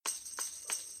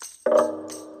This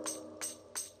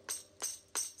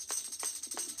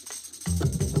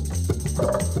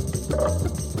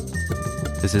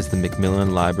is the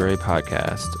Macmillan Library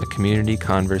Podcast, a community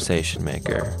conversation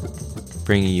maker,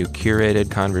 bringing you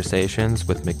curated conversations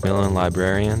with Macmillan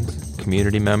librarians,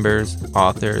 community members,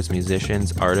 authors,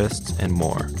 musicians, artists, and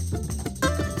more.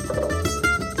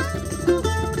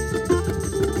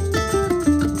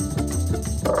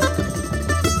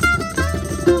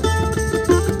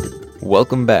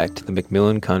 Welcome back to the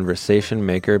Macmillan Conversation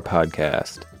Maker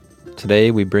Podcast. Today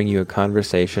we bring you a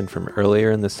conversation from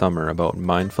earlier in the summer about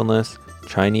mindfulness,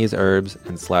 Chinese herbs,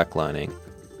 and slacklining.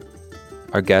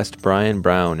 Our guest Brian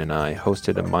Brown and I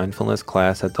hosted a mindfulness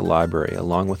class at the library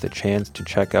along with a chance to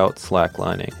check out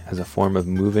slacklining as a form of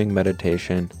moving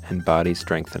meditation and body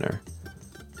strengthener.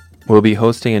 We'll be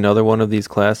hosting another one of these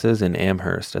classes in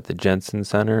Amherst at the Jensen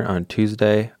Center on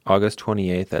Tuesday, August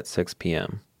 28th at 6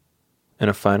 p.m. And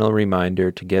a final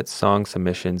reminder to get song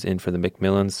submissions in for the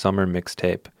Macmillan Summer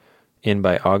Mixtape in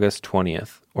by August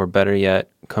 20th, or better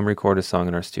yet, come record a song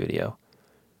in our studio.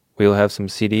 We will have some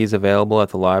CDs available at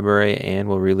the library and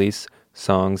will release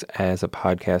songs as a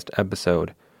podcast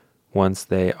episode once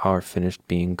they are finished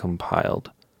being compiled.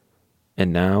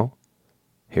 And now,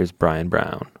 here's Brian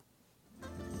Brown.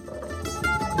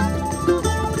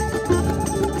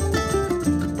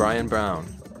 Brian Brown.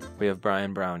 We have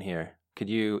Brian Brown here. Could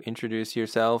you introduce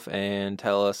yourself and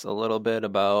tell us a little bit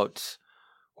about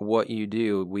what you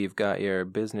do? We've got your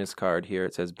business card here.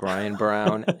 It says Brian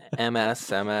Brown,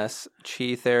 MS,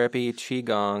 Qi Therapy,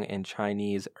 Qigong, and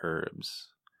Chinese Herbs.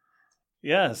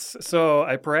 Yes. So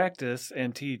I practice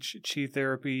and teach Qi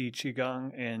Therapy,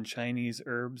 Qigong, and Chinese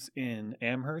Herbs in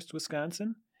Amherst,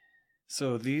 Wisconsin.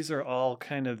 So these are all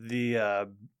kind of the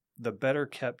better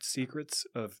kept secrets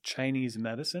of Chinese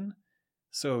medicine.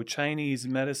 So Chinese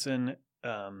medicine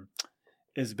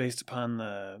is based upon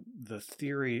the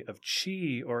theory of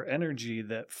qi, or energy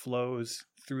that flows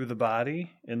through the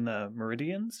body in the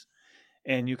meridians,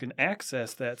 and you can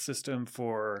access that system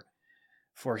for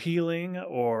healing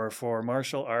or for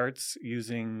martial arts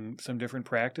using some different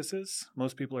practices.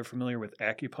 Most people are familiar with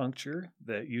acupuncture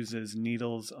that uses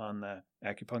needles on the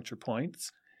acupuncture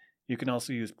points. You can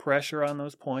also use pressure on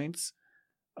those points.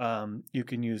 You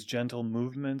can use gentle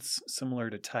movements similar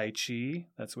to Tai Chi.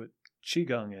 That's what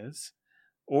Qigong is.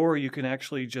 Or you can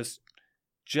actually just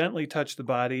gently touch the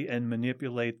body and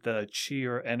manipulate the qi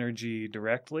or energy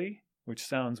directly, which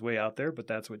sounds way out there, but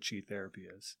that's what Qi therapy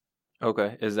is.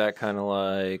 Okay. Is that kind of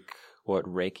like what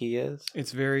Reiki is?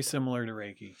 It's very similar to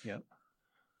Reiki, yep.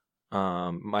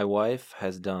 My wife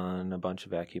has done a bunch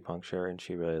of acupuncture and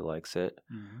she really likes it.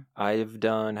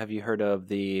 Mm-hmm. Have you heard of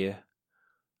the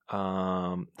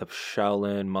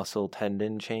Shaolin Muscle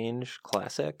Tendon Change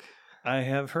Classic? I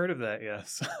have heard of that,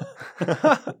 yes.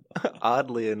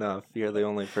 Oddly enough, you're the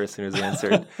only person who's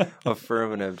answered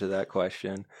affirmative to that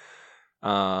question.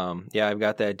 Yeah, I've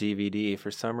got that DVD.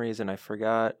 For some reason, I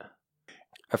forgot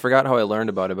how I learned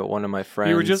about it, but one of my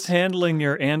friends... You were just handling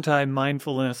your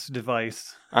anti-mindfulness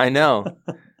device. I know.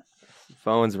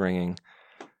 Phone's ringing.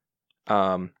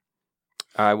 I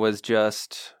was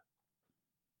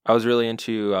really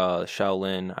into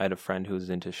Shaolin. I had a friend who was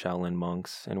into Shaolin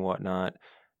monks and whatnot.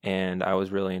 And I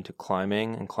was really into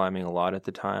climbing a lot at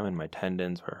the time, and my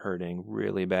tendons were hurting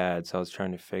really bad. So I was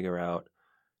trying to figure out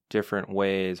different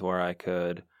ways where I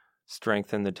could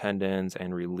strengthen the tendons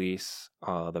and release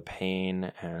the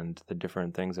pain and the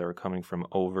different things that were coming from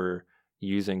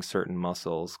overusing certain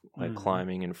muscles, like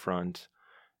climbing in front.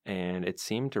 And it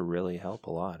seemed to really help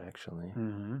a lot, actually.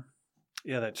 Mm-hmm.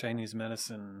 Yeah, that Chinese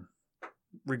medicine,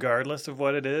 regardless of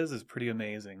what it is pretty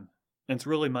amazing. And it's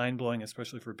really mind-blowing,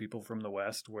 especially for people from the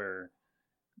West, where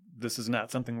this is not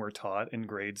something we're taught in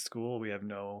grade school. We have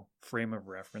no frame of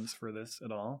reference for this at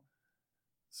all.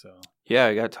 So yeah,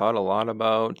 I got taught a lot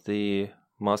about the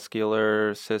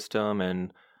muscular system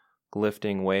and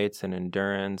lifting weights and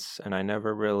endurance, and I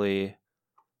never really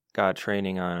got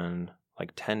training on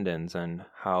like tendons and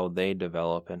how they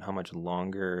develop and how much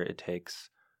longer it takes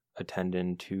a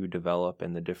tendon to develop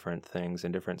and the different things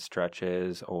and different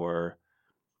stretches, or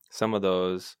some of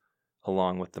those,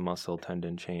 along with the muscle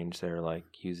tendon change, they're like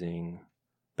using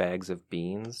bags of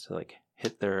beans to like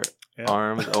hit their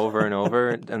arms over and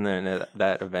over, and then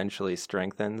that eventually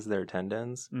strengthens their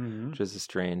tendons, which is a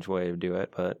strange way to do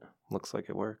it, but looks like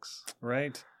it works.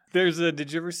 Right.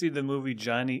 Did you ever see the movie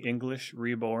Johnny English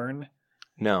Reborn?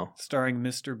 No. Starring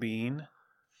Mr. Bean?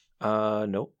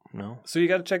 Nope, no. So you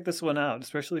got to check this one out,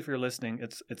 especially if you're listening.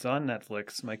 It's on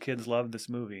Netflix. My kids love this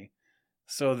movie.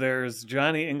 So there's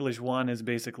Johnny English 1 is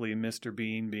basically Mr.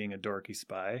 Bean being a dorky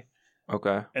spy.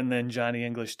 Okay. And then Johnny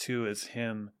English 2 is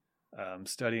him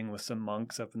studying with some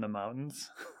monks up in the mountains.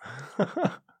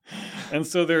 And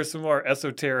so there's some more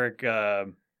esoteric,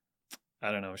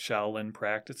 Shaolin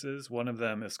practices. One of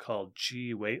them is called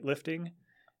Chi weightlifting,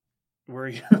 where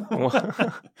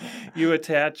you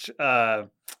attach, and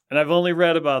I've only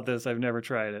read about this, I've never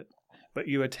tried it, but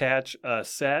you attach a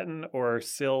satin or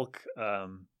silk,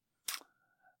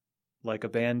 like a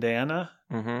bandana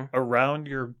around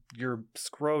your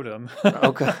scrotum.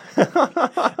 Okay.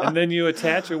 And then you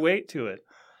attach a weight to it.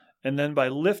 And then by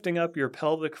lifting up your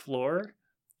pelvic floor,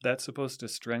 that's supposed to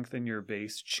strengthen your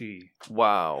base chi.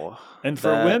 Wow. And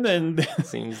for women,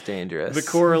 seems dangerous. The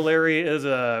corollary is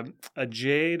a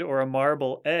jade or a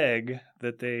marble egg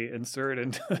that they insert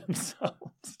into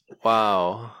themselves.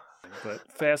 Wow.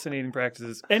 But fascinating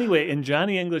practices. Anyway, in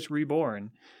Johnny English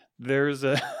Reborn, there's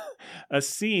a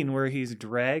scene where he's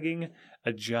dragging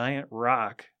a giant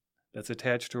rock that's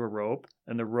attached to a rope,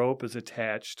 and the rope is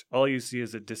attached. All you see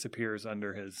is it disappears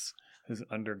under his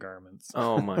undergarments.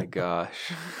 Oh my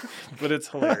gosh. But it's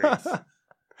hilarious.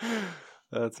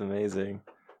 That's amazing.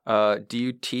 Do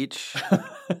you teach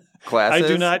classes? I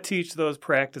do not teach those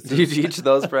practices. Do you teach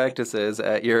those practices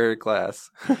at your class?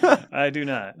 I do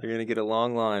not. You're going to get a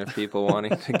long line of people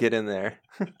wanting to get in there.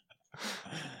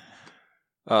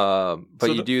 But so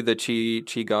you do the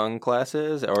Qigong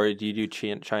classes, or do you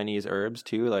do Chinese herbs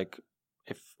too? Like,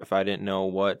 if I didn't know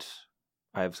what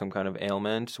I have some kind of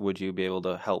ailment, would you be able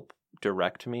to help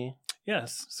direct me?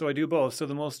 Yes, so I do both. So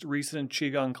the most recent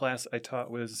Qigong class I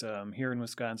taught was here in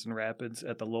Wisconsin Rapids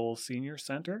at the Lowell Senior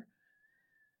Center.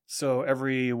 So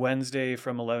every Wednesday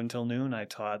from 11 till noon, I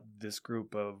taught this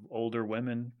group of older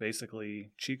women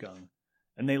basically Qigong,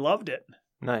 and they loved it.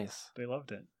 Nice. They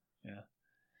loved it. Yeah.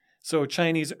 So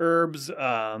Chinese herbs.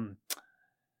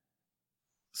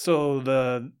 So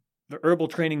the herbal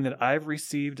training that I've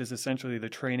received is essentially the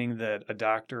training that a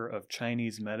doctor of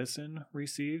Chinese medicine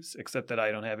receives, except that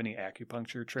I don't have any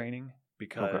acupuncture training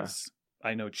because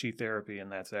I know Qi therapy,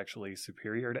 and that's actually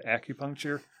superior to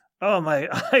acupuncture. Oh, my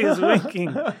eye is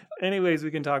winking. Anyways, we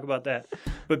can talk about that.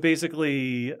 But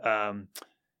basically,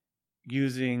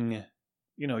 using,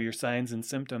 your signs and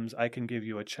symptoms, I can give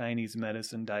you a Chinese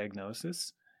medicine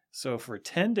diagnosis. So for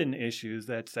tendon issues,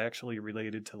 that's actually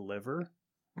related to liver.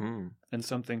 And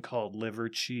something called liver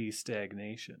qi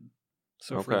stagnation.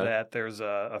 So for that, there's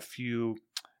a few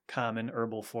common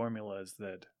herbal formulas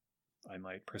that I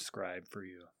might prescribe for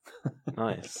you.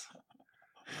 Nice.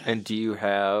 And do you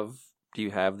have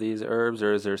these herbs,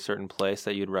 or is there a certain place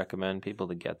that you'd recommend people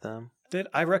to get them? That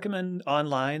I recommend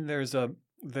online. There's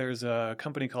a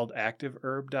company called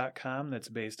ActiveHerb.com that's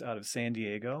based out of San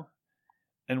Diego.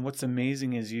 And what's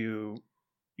amazing is you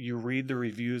read the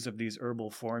reviews of these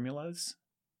herbal formulas,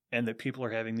 and that people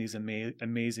are having these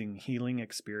amazing healing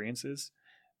experiences.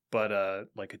 But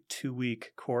like a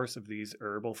 2-week course of these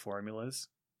herbal formulas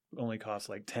only costs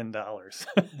like $10.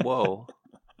 Whoa.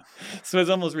 So it's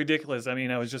almost ridiculous. I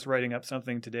mean, I was just writing up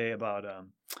something today about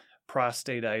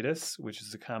prostatitis, which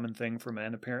is a common thing for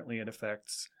men. Apparently it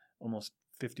affects almost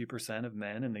 50% of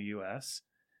men in the U.S.,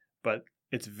 but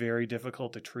it's very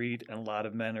difficult to treat, and a lot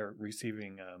of men are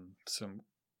receiving some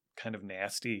kind of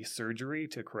nasty surgery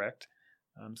to correct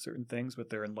certain things with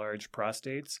their enlarged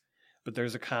prostates. But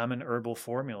there's a common herbal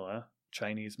formula,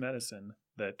 Chinese medicine,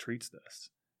 that treats this.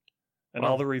 And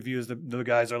all the reviews, the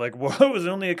guys are like, whoa, it was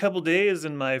only a couple days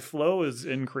and my flow is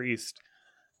increased.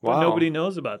 But nobody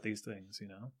knows about these things,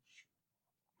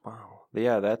 Wow.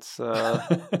 Yeah, that's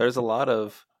there's a lot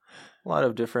of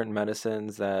different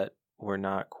medicines that we're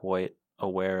not quite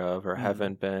aware of or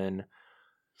haven't been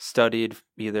studied,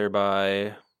 either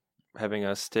by having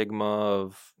a stigma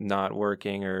of not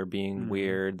working or being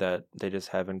weird, that they just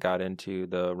haven't got into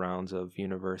the rounds of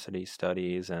university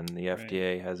studies, and the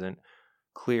FDA hasn't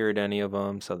cleared any of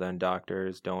them, so then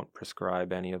doctors don't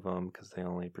prescribe any of them because they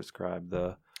only prescribe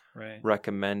the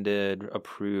recommended,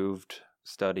 approved,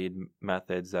 studied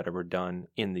methods that were done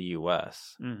in the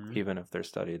U.S. Even if they're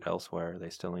studied elsewhere, they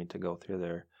still need to go through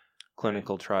their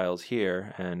clinical trials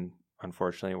here, and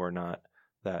unfortunately we're not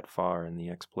that far in the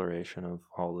exploration of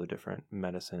all the different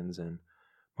medicines and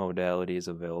modalities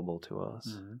available to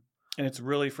us. And it's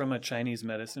really from a Chinese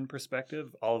medicine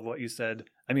perspective, all of what you said.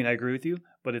 I mean, I agree with you,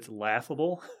 but it's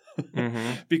laughable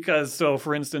because, so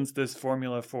for instance, this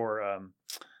formula for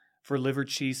liver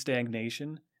qi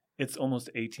stagnation, it's almost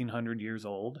 1,800 years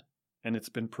old, and it's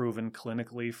been proven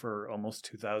clinically for almost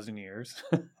 2,000 years.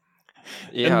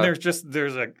 And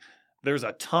there's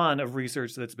a ton of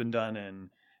research that's been done in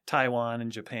Taiwan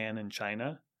and Japan and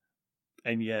China,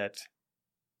 and yet,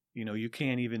 you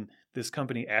can't even, this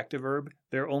company ActiveHerb,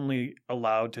 they're only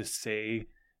allowed to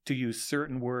use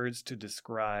certain words to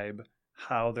describe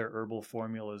how their herbal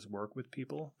formulas work with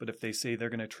people. But if they say they're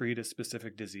going to treat a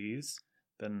specific disease,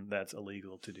 then that's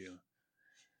illegal to do.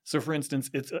 So, for instance,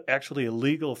 it's actually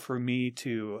illegal for me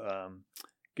to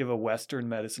give a Western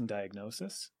medicine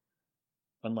diagnosis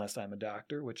unless I'm a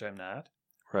doctor, which I'm not.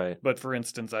 Right. But for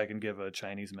instance, I can give a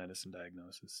Chinese medicine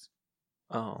diagnosis.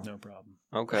 Oh. No problem.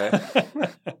 Okay.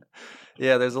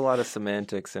 Yeah, there's a lot of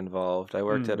semantics involved. I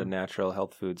worked at a natural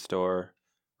health food store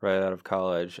right out of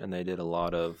college, and they did a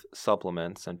lot of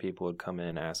supplements, and people would come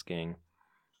in asking,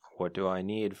 what do I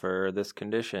need for this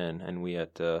condition? And we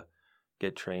had to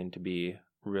get trained to be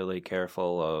really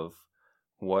careful of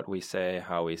what we say,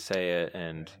 how we say it,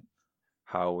 and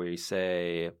how we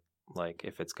say, like,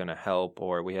 if it's going to help.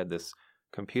 Or we had this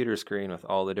computer screen with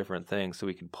all the different things so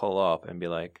we could pull up and be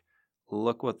like,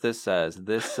 look what this says.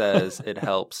 This says it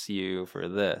helps you for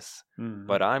this.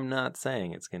 But I'm not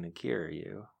saying it's going to cure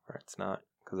you, or it's not,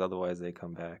 because otherwise they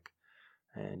come back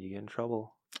and you get in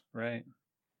trouble. Right.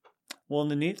 Well,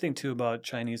 and the neat thing too about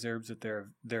Chinese herbs is that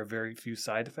there are very few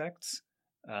side effects.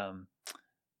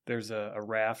 There's a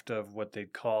raft of what they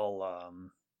call, I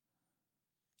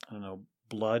don't know,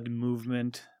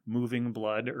 moving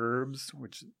blood herbs,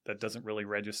 which that doesn't really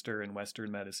register in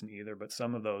Western medicine either. But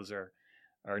some of those are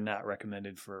not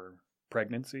recommended for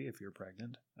pregnancy if you're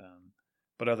pregnant.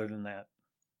 But other than that,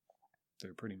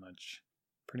 they're pretty much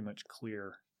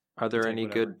clear. Are there any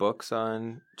good books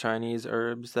on Chinese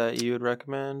herbs that you would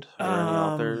recommend? Or any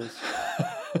authors?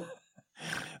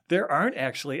 There aren't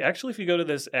actually. Actually, if you go to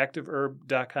this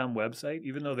activeherb.com website,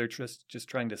 even though they're just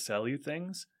trying to sell you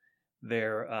things,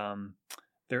 their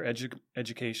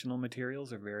educational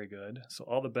materials are very good. So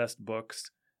all the best books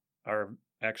are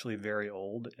actually very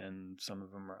old, and some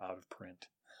of them are out of print.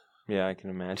 Yeah, I can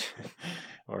imagine.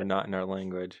 Or not in our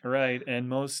language. Right. And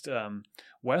most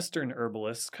Western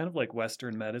herbalists, kind of like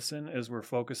Western medicine, as we're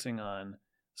focusing on,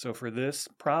 so for this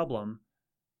problem,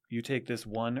 you take this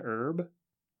one herb,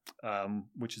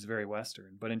 which is very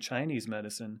Western. But in Chinese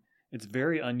medicine, it's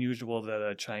very unusual that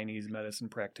a Chinese medicine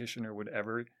practitioner would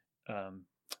ever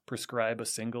prescribe a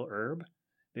single herb.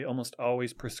 They almost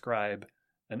always prescribe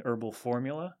an herbal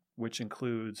formula, which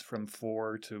includes from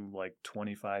 4 to like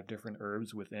 25 different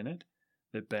herbs within it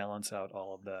that balance out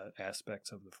all of the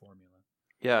aspects of the formula.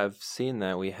 Yeah, I've seen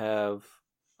that. We have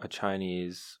a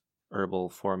Chinese herbal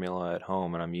formula at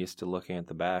home, and I'm used to looking at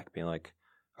the back being like,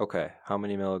 okay, how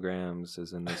many milligrams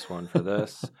is in this one for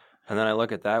this? And then I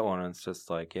look at that one, and it's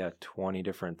just like, 20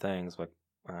 different things. Like,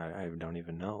 I don't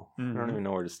even know. I don't even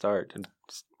know where to start. It's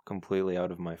just completely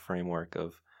out of my framework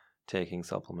of taking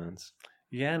supplements.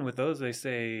 Yeah, and with those, they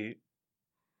say,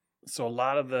 so a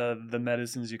lot of the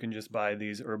medicines you can just buy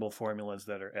these herbal formulas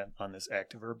that are on this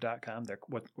activeherb.com. They're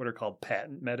what are called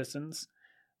patent medicines.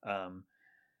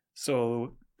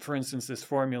 So, for instance, this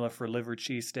formula for liver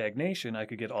qi stagnation, I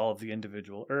could get all of the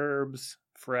individual herbs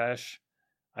fresh.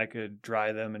 I could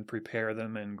dry them and prepare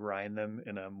them and grind them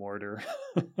in a mortar,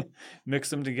 mix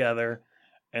them together,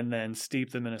 and then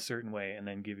steep them in a certain way and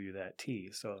then give you that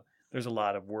tea. So there's a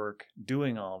lot of work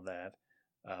doing all of that.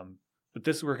 But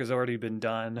this work has already been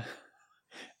done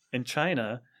in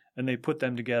China, and they put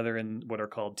them together in what are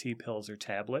called tea pills or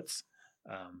tablets.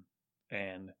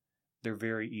 And they're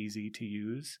very easy to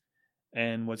use.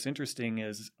 And what's interesting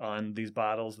is on these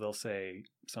bottles, they'll say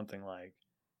something like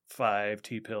 5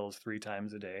 tea pills 3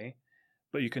 times a day,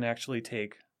 but you can actually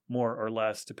take more or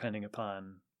less depending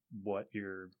upon what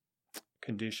your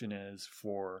condition is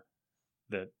for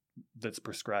that's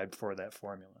prescribed for that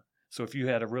formula. So if you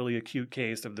had a really acute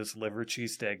case of this liver qi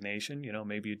stagnation,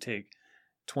 maybe you take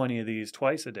 20 of these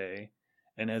twice a day,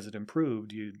 and as it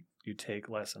improved, you take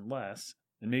less and less,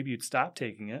 and maybe you'd stop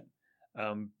taking it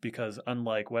because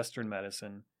unlike Western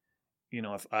medicine,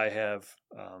 if I have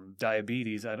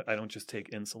diabetes, I don't just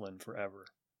take insulin forever.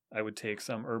 I would take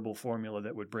some herbal formula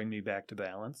that would bring me back to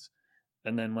balance,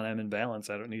 and then when I'm in balance,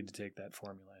 I don't need to take that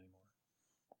formula anymore.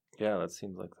 Yeah, that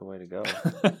seems like the way to go.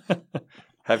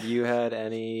 Have you had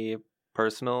any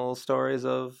personal stories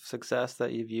of success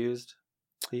that you've used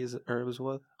these herbs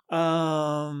with?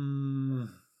 I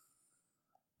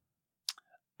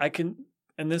can,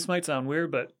 and this might sound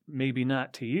weird, but maybe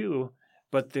not to you,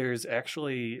 but there's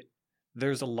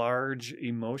a large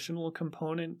emotional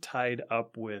component tied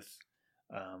up with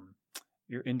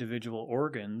your individual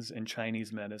organs in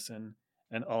Chinese medicine,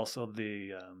 and also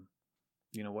the,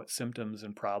 what symptoms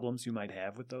and problems you might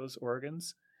have with those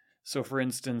organs. So, for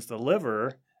instance, the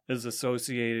liver is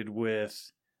associated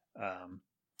with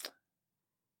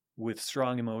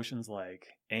strong emotions like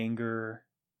anger,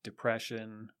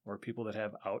 depression, or people that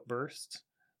have outbursts.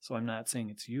 So I'm not saying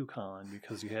it's you, Colin,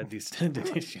 because you had these tendon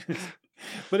issues.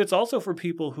 But it's also for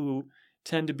people who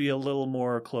tend to be a little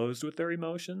more closed with their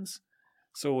emotions.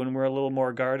 So when we're a little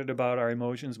more guarded about our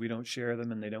emotions, we don't share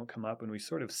them and they don't come up, and we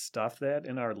sort of stuff that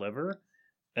in our liver,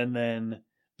 and then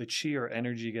the chi or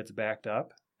energy gets backed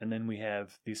up, and then we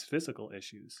have these physical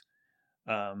issues.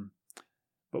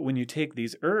 But when you take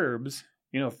these herbs,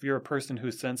 if you're a person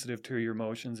who's sensitive to your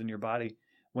emotions and your body,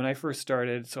 when I first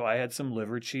started, so I had some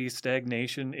liver chi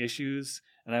stagnation issues,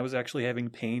 and I was actually having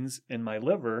pains in my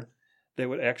liver that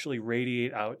would actually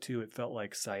radiate out to, it felt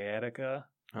like sciatica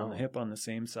on the hip on the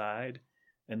same side,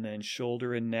 and then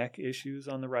shoulder and neck issues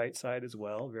on the right side as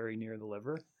well, very near the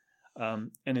liver.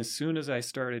 And as soon as I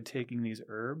started taking these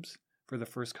herbs for the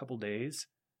first couple days,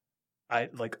 I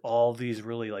like all these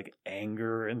really like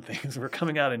anger and things were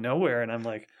coming out of nowhere. And I'm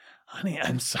like, honey,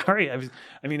 I'm sorry. I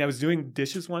was doing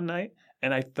dishes one night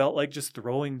and I felt like just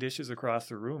throwing dishes across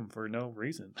the room for no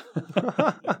reason.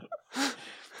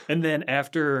 And then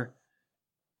after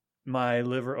my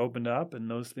liver opened up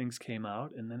and those things came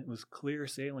out, and then it was clear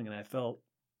sailing, and I felt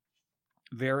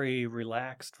very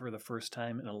relaxed for the first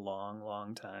time in a long,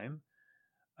 long time.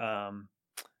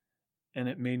 And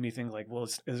it made me think like, well,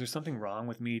 is there something wrong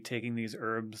with me taking these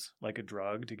herbs like a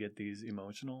drug to get these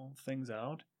emotional things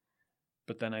out?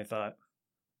 But then I thought,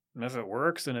 if it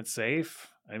works and it's safe,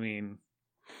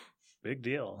 big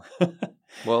deal.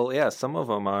 Well, yeah, some of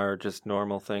them are just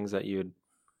normal things that you'd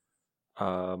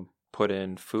put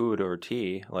in food or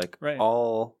tea. Like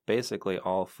basically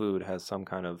all food has some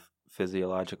kind of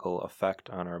physiological effect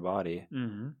on our body.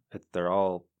 Mm-hmm. They're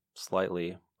all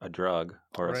slightly a drug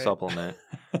or a supplement.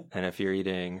 And if you're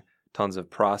eating tons of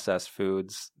processed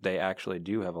foods, they actually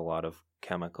do have a lot of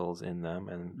chemicals in them,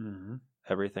 and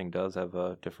everything does have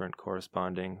a different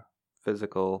corresponding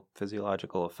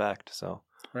physiological effect. So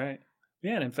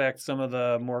yeah, and in fact, some of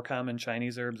the more common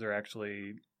Chinese herbs are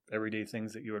actually everyday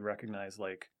things that you would recognize,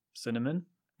 like cinnamon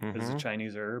is a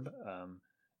Chinese herb,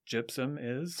 gypsum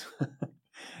is,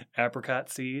 apricot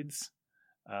seeds,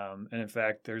 and in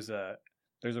fact, there's a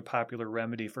popular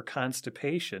remedy for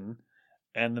constipation,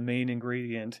 and the main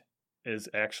ingredient is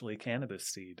actually cannabis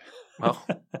seed. Oh,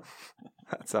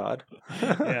 that's odd.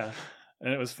 Yeah.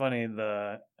 And it was funny,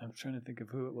 I'm trying to think of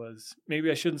who it was.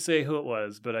 Maybe I shouldn't say who it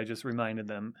was, but I just reminded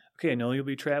them, okay, I know you'll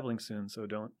be traveling soon, so you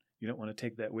don't want to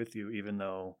take that with you, even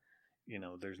though,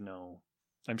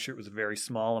 I'm sure it was a very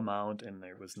small amount and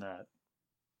there was not,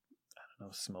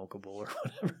 smokable or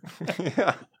whatever.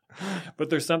 Yeah. But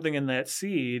there's something in that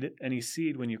seed. Any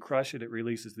seed, when you crush it, it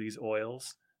releases these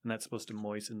oils, and that's supposed to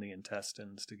moisten the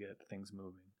intestines to get things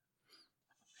moving.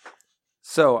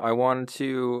 So I wanted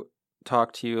to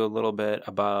talk to you a little bit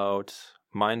about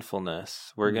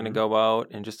mindfulness. We're going to go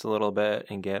out in just a little bit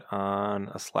and get on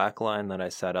a Slackline that I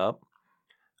set up,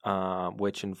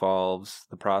 which involves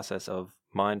the process of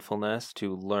mindfulness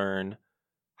to learn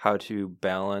how to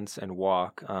balance and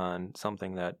walk on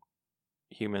something that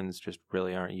humans just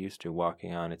really aren't used to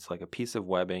walking on. It's like a piece of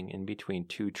webbing in between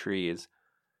two trees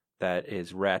that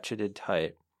is ratcheted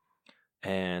tight,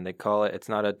 and they call it, it's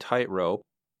not a tight rope,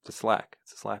 it's a slack.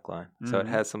 It's a slack line. So it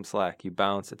has some slack. You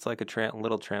bounce. It's like a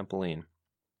little trampoline.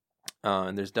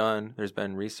 And there's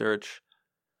been research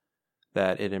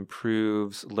that it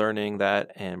improves learning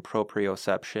that and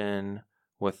proprioception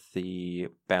with the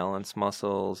balance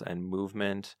muscles and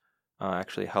movement.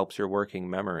 Actually helps your working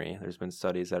memory. There's been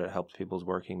studies that it helps people's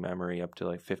working memory up to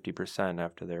like 50%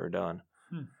 after they were done.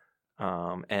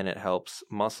 And it helps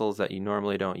muscles that you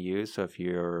normally don't use. So if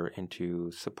you're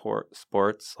into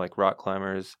sports, like rock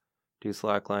climbers do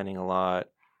slacklining a lot.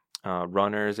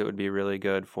 Runners, it would be really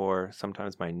good for.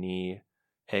 Sometimes my knee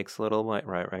aches a little, my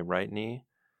right knee.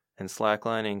 And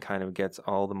slacklining kind of gets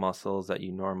all the muscles that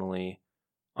you normally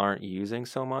aren't using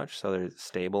so much. So there's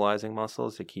stabilizing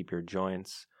muscles to keep your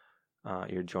joints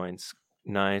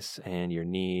nice, and your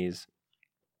knees.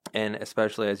 And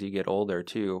especially as you get older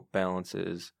too, balance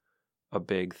is a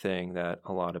big thing that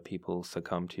a lot of people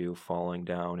succumb to, falling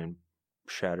down and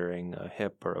shattering a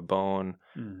hip or a bone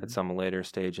at some later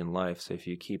stage in life. So if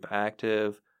you keep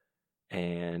active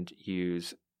and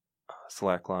use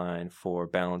Slackline for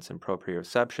balance and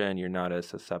proprioception, you're not as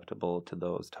susceptible to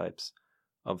those types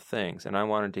of things. And I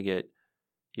wanted to get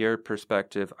your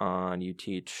perspective on, you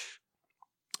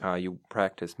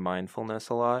practice mindfulness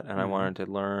a lot, and I wanted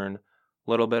to learn a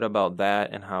little bit about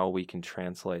that and how we can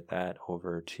translate that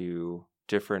over to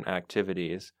different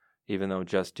activities, even though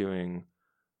just doing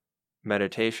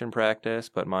meditation practice,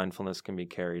 but mindfulness can be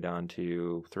carried on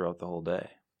to throughout the whole day.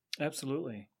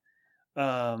 Absolutely.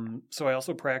 So I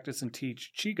also practice and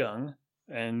teach Qigong,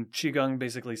 and Qigong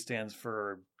basically stands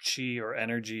for Qi or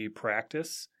energy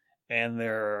practice. And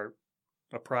there are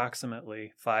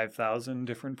approximately 5,000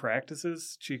 different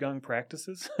practices, Qigong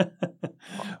practices,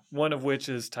 one of which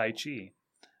is Tai Chi.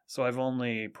 So I've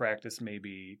only practiced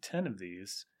maybe 10 of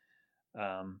these.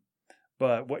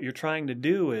 But what you're trying to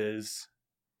do is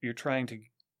you're trying to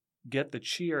get the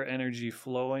qi or energy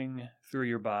flowing through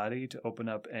your body to open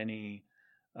up any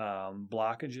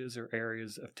blockages or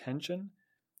areas of tension,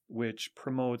 which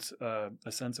promotes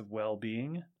a sense of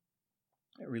well-being.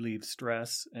 It relieves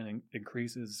stress and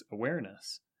increases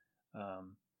awareness.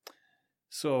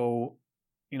 So,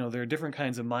 there are different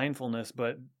kinds of mindfulness,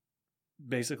 but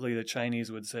basically the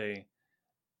Chinese would say,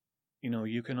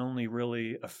 you can only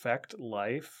really affect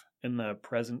life in the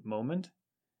present moment,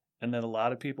 and that a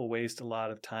lot of people waste a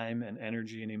lot of time and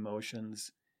energy and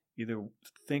emotions either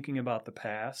thinking about the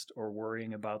past or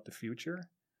worrying about the future.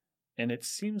 And it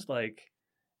seems like,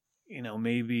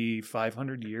 maybe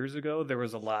 500 years ago, there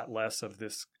was a lot less of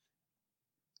this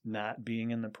not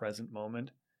being in the present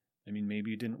moment. I mean,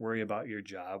 maybe you didn't worry about your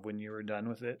job when you were done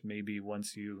with it. Maybe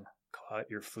once you caught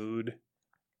your food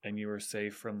and you were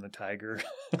safe from the tiger,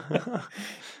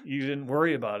 you didn't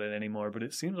worry about it anymore. But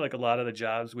it seems like a lot of the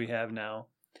jobs we have now,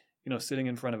 sitting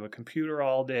in front of a computer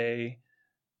all day,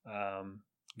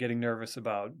 getting nervous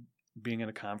about being in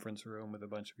a conference room with a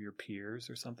bunch of your peers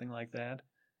or something like that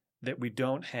we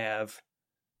don't have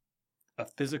a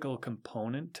physical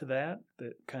component to that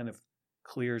kind of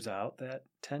clears out that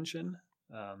tension.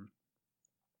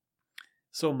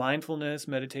 So mindfulness,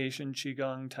 meditation,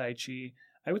 Qigong, Tai Chi,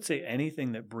 I would say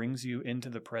anything that brings you into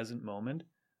the present moment,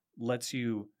 lets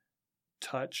you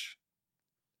touch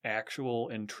actual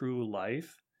and true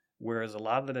life. Whereas a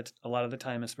lot of the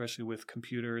time, especially with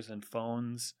computers and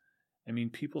phones, I mean,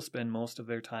 people spend most of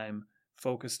their time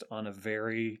focused on a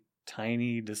very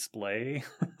tiny display.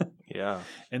 Yeah.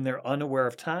 And they're unaware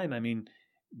of time. I mean,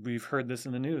 we've heard this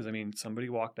in the news. I mean, somebody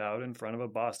walked out in front of a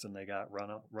bus and they got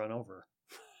run over.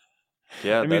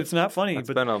 Yeah. I mean, it's not funny,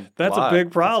 but that's lot. a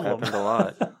big problem. It's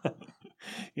happened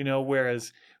a lot.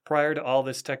 Whereas prior to all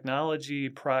this technology,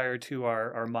 prior to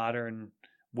our modern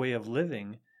way of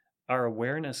living, our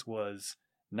awareness was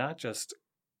not just,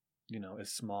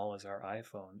 as small as our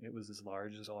iPhone. It was as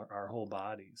large as our whole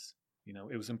bodies.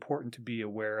 It was important to be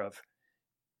aware of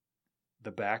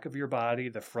the back of your body,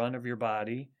 the front of your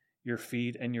body, your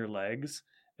feet and your legs,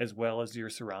 as well as your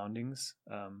surroundings,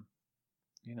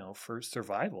 for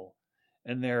survival.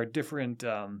 And there are different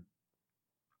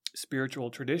spiritual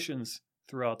traditions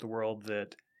throughout the world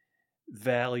that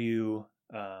value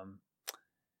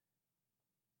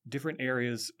different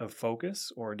areas of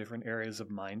focus or different areas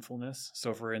of mindfulness.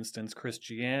 So for instance,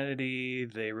 Christianity,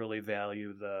 they really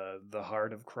value the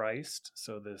heart of Christ.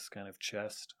 So this kind of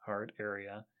chest, heart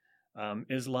area.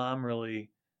 Islam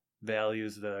really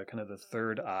values the kind of the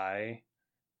third eye,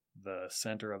 the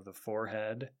center of the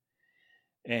forehead.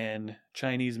 And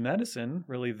Chinese medicine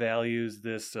really values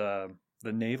this, the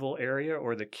navel area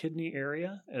or the kidney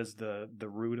area as the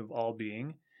root of all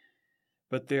being.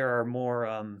 But there are more,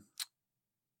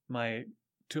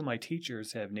 two of my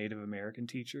teachers have Native American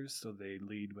teachers, so they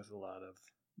lead with a lot of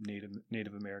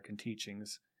Native American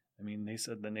teachings. I mean, they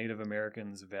said the Native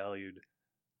Americans valued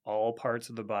all parts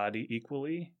of the body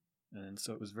equally, and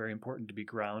so it was very important to be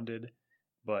grounded,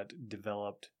 but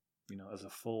developed, as a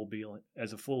full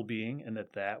being, and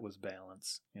that was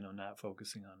balance, not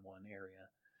focusing on one area.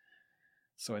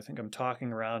 So I think I'm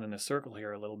talking around in a circle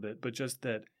here a little bit, but just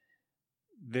that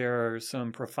there are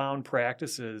some profound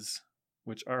practices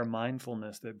which are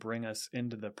mindfulness that bring us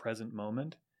into the present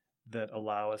moment, that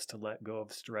allow us to let go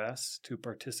of stress, to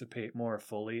participate more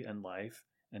fully in life,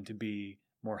 and to be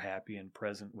more happy and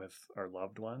present with our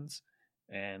loved ones.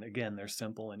 And again, they're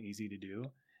simple and easy to do.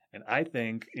 And I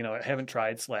think, I haven't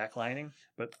tried slacklining,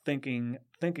 but thinking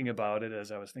about it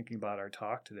as I was thinking about our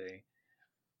talk today,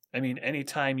 I mean,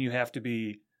 anytime you have to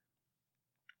be,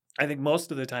 I think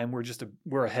most of the time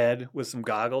we're ahead with some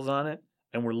goggles on it,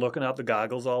 and we're looking out the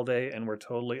goggles all day, and we're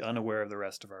totally unaware of the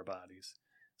rest of our bodies.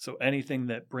 So anything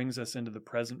that brings us into the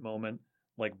present moment,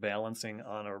 like balancing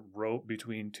on a rope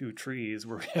between two trees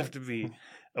where we have to be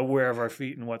aware of our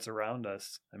feet and what's around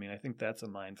us, I mean, I think that's a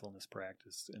mindfulness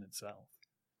practice in itself.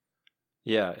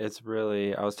 Yeah, it's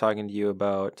really, I was talking to you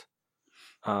about,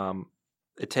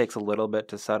 it takes a little bit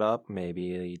to set up,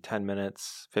 maybe 10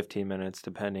 minutes, 15 minutes,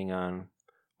 depending on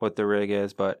what the rig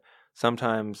is, but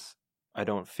sometimes I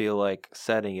don't feel like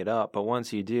setting it up. But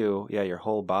once you do, your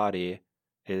whole body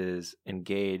is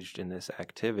engaged in this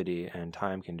activity and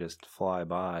time can just fly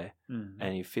by,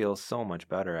 and you feel so much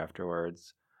better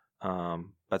afterwards.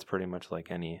 That's pretty much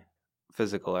like any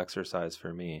physical exercise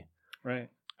for me. Right.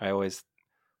 I always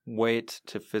wait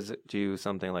to do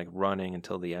something like running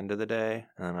until the end of the day,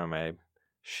 and then on my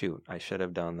shoot, I should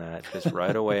have done that just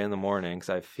right away in the morning because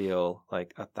I feel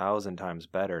like 1,000 times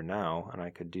better now, and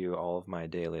I could do all of my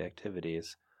daily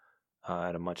activities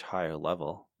at a much higher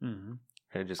level. Mm-hmm.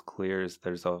 And it just clears.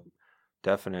 There's a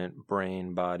definite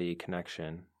brain-body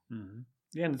connection. Mm-hmm.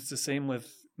 Yeah, and it's the same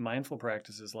with mindful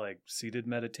practices like seated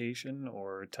meditation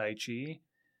or Tai Chi,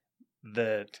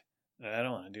 that I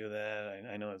don't want to do that.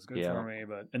 I know it's good for me,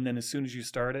 and then as soon as you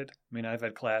start it, I mean, I've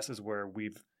had classes where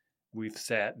we've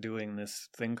sat doing this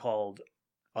thing called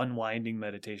unwinding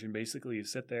meditation. Basically, you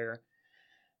sit there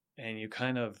and you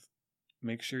kind of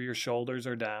make sure your shoulders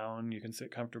are down, you can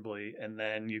sit comfortably, and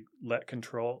then you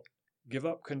give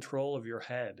up control of your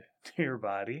head to your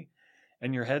body,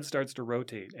 and your head starts to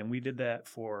rotate. And we did that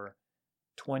for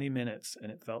 20 minutes,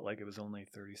 and it felt like it was only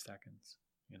 30 seconds,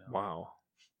 Wow.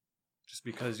 Just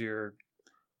because you're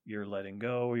letting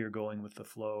go, you're going with the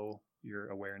flow, your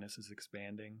awareness is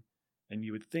expanding. And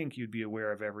you would think you'd be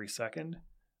aware of every second,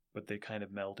 but they kind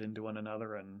of melt into one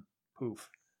another, and poof,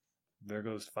 there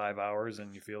goes 5 hours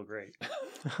and you feel great.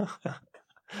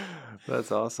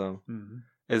 That's awesome. Mm-hmm.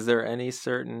 Is there any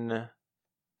certain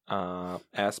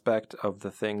aspect of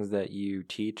the things that you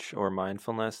teach or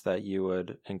mindfulness that you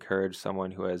would encourage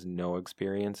someone who has no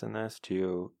experience in this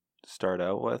to start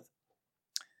out with?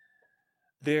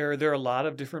 There are a lot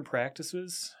of different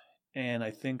practices, and I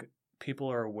think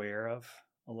people are aware of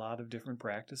a lot of different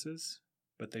practices,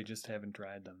 but they just haven't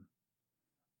tried them.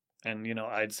 And,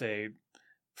 I'd say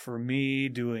for me,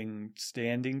 doing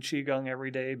standing Qigong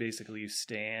every day, basically you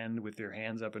stand with your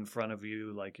hands up in front of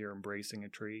you like you're embracing a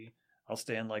tree. I'll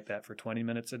stand like that for 20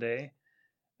 minutes a day,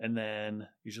 and then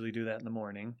usually do that in the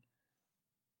morning.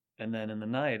 And then in the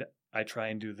night, I try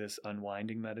and do this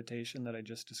unwinding meditation that I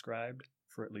just described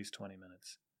for at least 20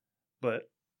 minutes. But,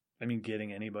 I mean,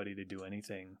 getting anybody to do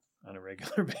anything on a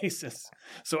regular basis.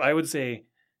 So I would say,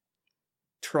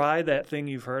 try that thing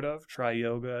you've heard of. Try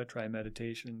yoga, try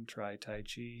meditation, try Tai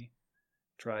Chi,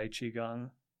 try Qigong,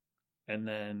 and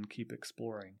then keep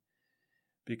exploring.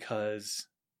 Because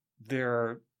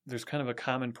there's kind of a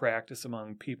common practice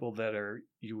among people that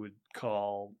you would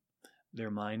call,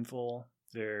 they're mindful,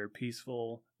 they're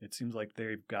peaceful. It seems like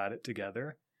they've got it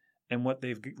together. And what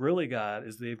they've really got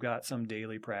is they've got some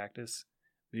daily practice.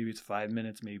 Maybe it's 5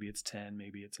 minutes, maybe it's 10,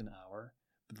 maybe it's an hour.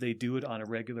 But they do it on a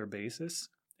regular basis,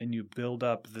 and you build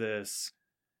up this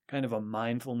kind of a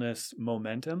mindfulness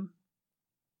momentum.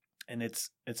 And it's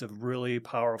a really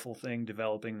powerful thing,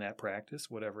 developing that practice,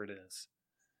 whatever it is.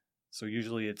 So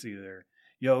usually it's either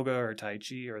yoga or Tai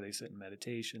Chi, or they sit in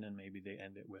meditation, and maybe they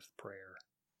end it with prayer,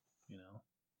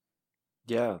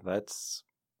 Yeah,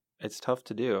 it's tough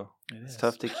to do. It's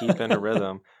tough to keep in a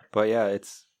rhythm. But yeah,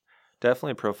 it's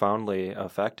definitely profoundly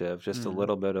effective. Just a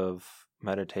little bit of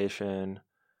meditation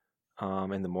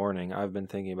in the morning. I've been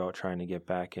thinking about trying to get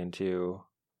back into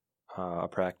a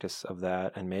practice of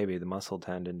that, and maybe the muscle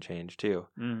tendon change too.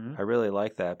 Mm-hmm. I really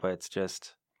like that, but it's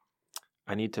just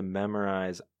I need to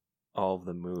memorize all of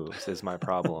the moves is my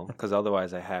problem, because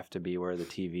otherwise I have to be where the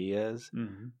TV is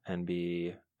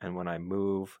and when I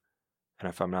move, and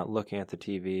if I'm not looking at the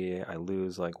TV, I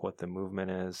lose like what the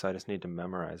movement is. So I just need to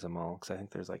memorize them all, because I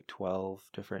think there's like 12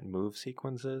 different move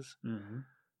sequences. Mm-hmm.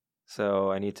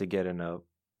 So I need to get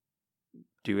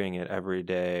doing it every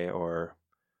day or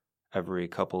every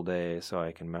couple days so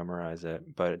I can memorize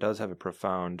it. But it does have a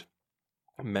profound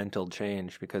mental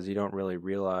change, because you don't really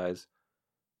realize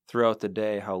throughout the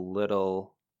day how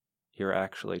little you're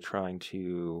actually trying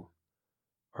to,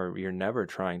 or you're never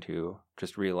trying to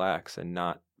just relax and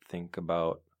not think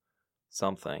about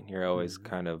something. You're always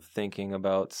kind of thinking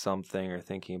about something, or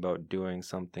thinking about doing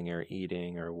something, or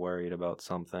eating, or worried about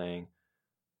something.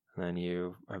 And then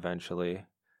you eventually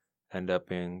end up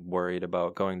being worried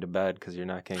about going to bed because you're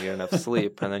not going to get enough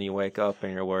sleep. And then you wake up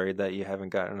and you're worried that you haven't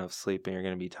got enough sleep and you're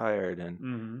going to be tired,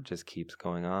 and it just keeps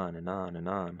going on and on and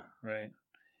on. Right.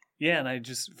 Yeah, and I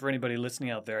just, for anybody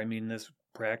listening out there, I mean, this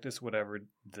practice, whatever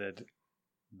that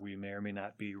we may or may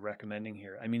not be recommending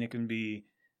here, I mean, it can be,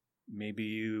 maybe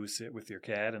you sit with your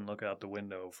cat and look out the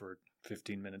window for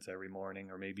 15 minutes every morning,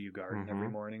 or maybe you garden every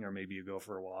morning, or maybe you go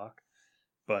for a walk.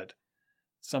 But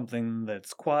something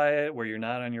that's quiet, where you're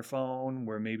not on your phone,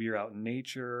 where maybe you're out in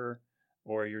nature,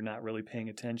 or you're not really paying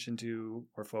attention to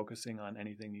or focusing on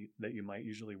anything that you might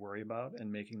usually worry about,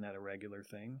 and making that a regular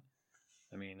thing.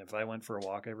 I mean, if I went for a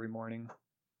walk every morning,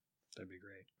 that'd be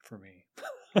great for me.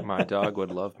 My dog would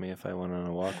love me if I went on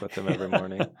a walk with him every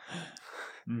morning.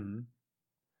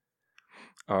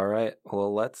 All right.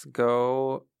 Well, let's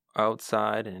go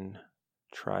outside and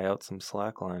try out some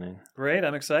slacklining. Great.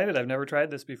 I'm excited. I've never tried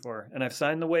this before, and I've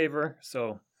signed the waiver,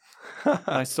 so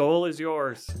My soul is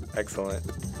yours. Excellent.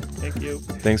 Thank you.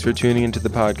 Thanks for tuning into the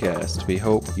podcast. We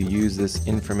hope you use this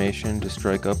information to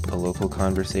strike up a local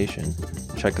conversation.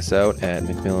 Check us out at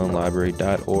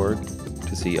macmillanlibrary.org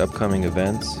to see upcoming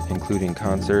events, including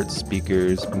concerts,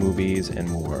 speakers, movies, and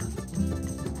more.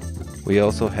 We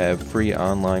also have free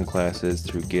online classes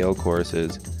through Gale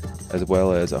courses, as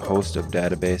well as a host of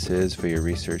databases for your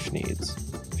research needs.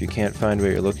 If you can't find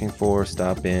what you're looking for,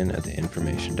 stop in at the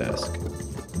information desk.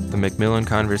 The Macmillan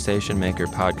Conversation Maker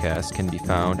podcast can be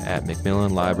found at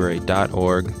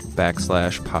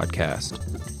macmillanlibrary.org/podcast.